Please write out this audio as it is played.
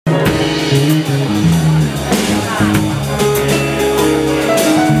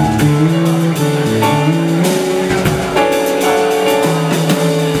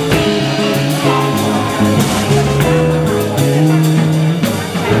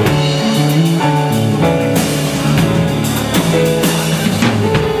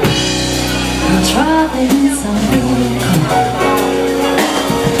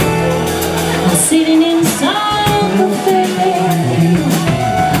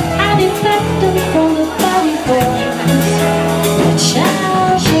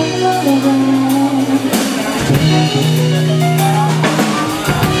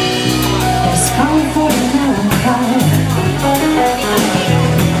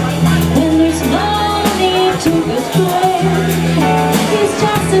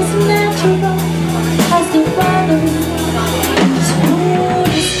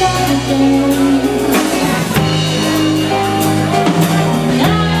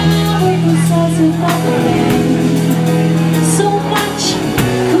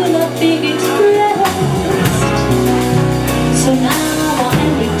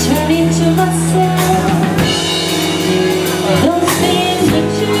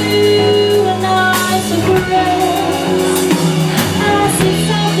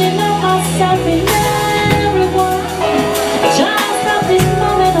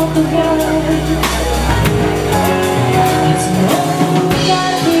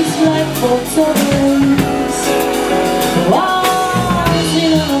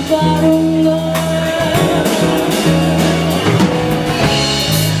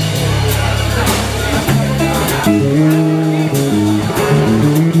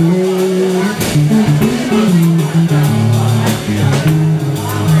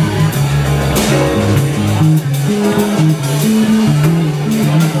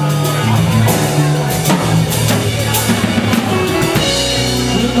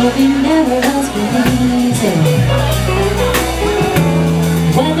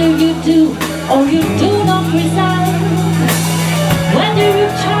Or you do not resign, whether you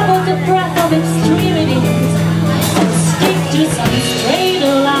travel the breadth of extremities or stick to some straight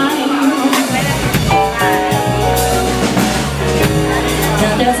line.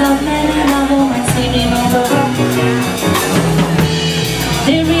 Now there's a many women sitting on the road.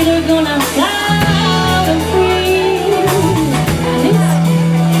 They're either gonna fly or freeze. This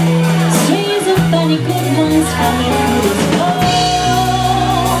streams of funny good ones coming through this road.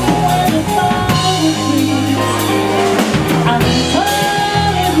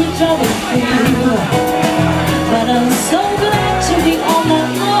 But I'm so glad to be on my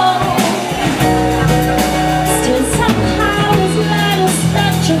own. Still somehow this little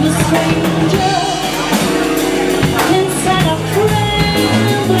statue of a stranger inside a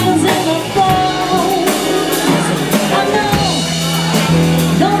trembles in my bones. I know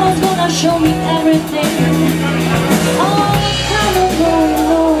no one's gonna show me everything. Oh, kind of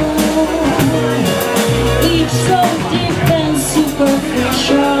alone, each so deep and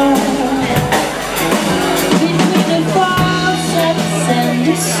superficial.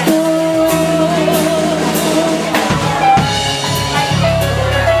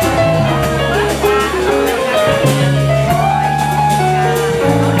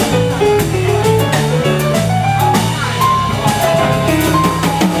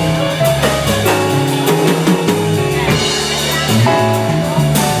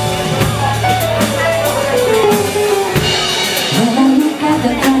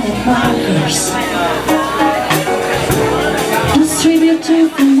 Distribute to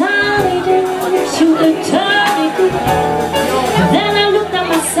finality, to eternity. Then I looked at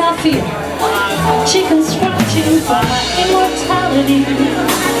myself here, chicken scratching for my immortality.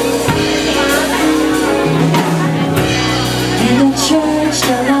 In the church,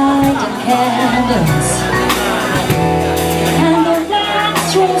 the light and candles, and the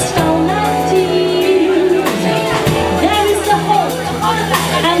lights roast all empty. There is the hope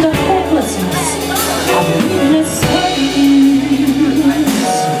and the hopelessness of needless hurting.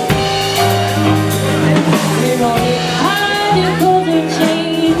 We're only hiding for the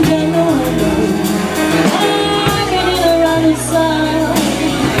change, I know. Hiding around the sun.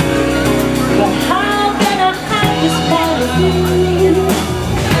 But how can I hide this part of you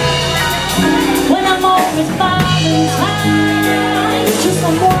when I'm always buying time to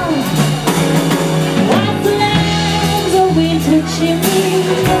someone? White flames or winter chimneys,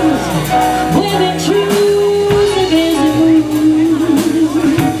 we've been true.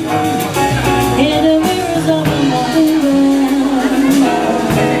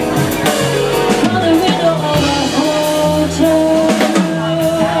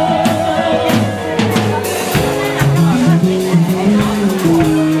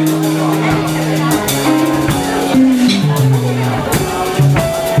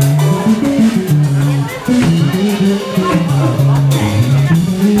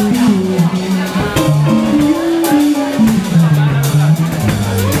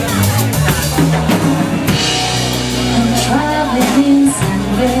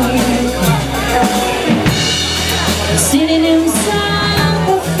 Sitting inside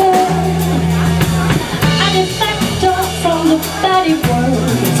the phone, a defector from the body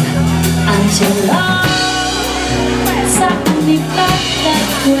world, until love sucked me back that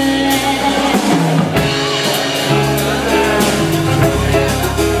way.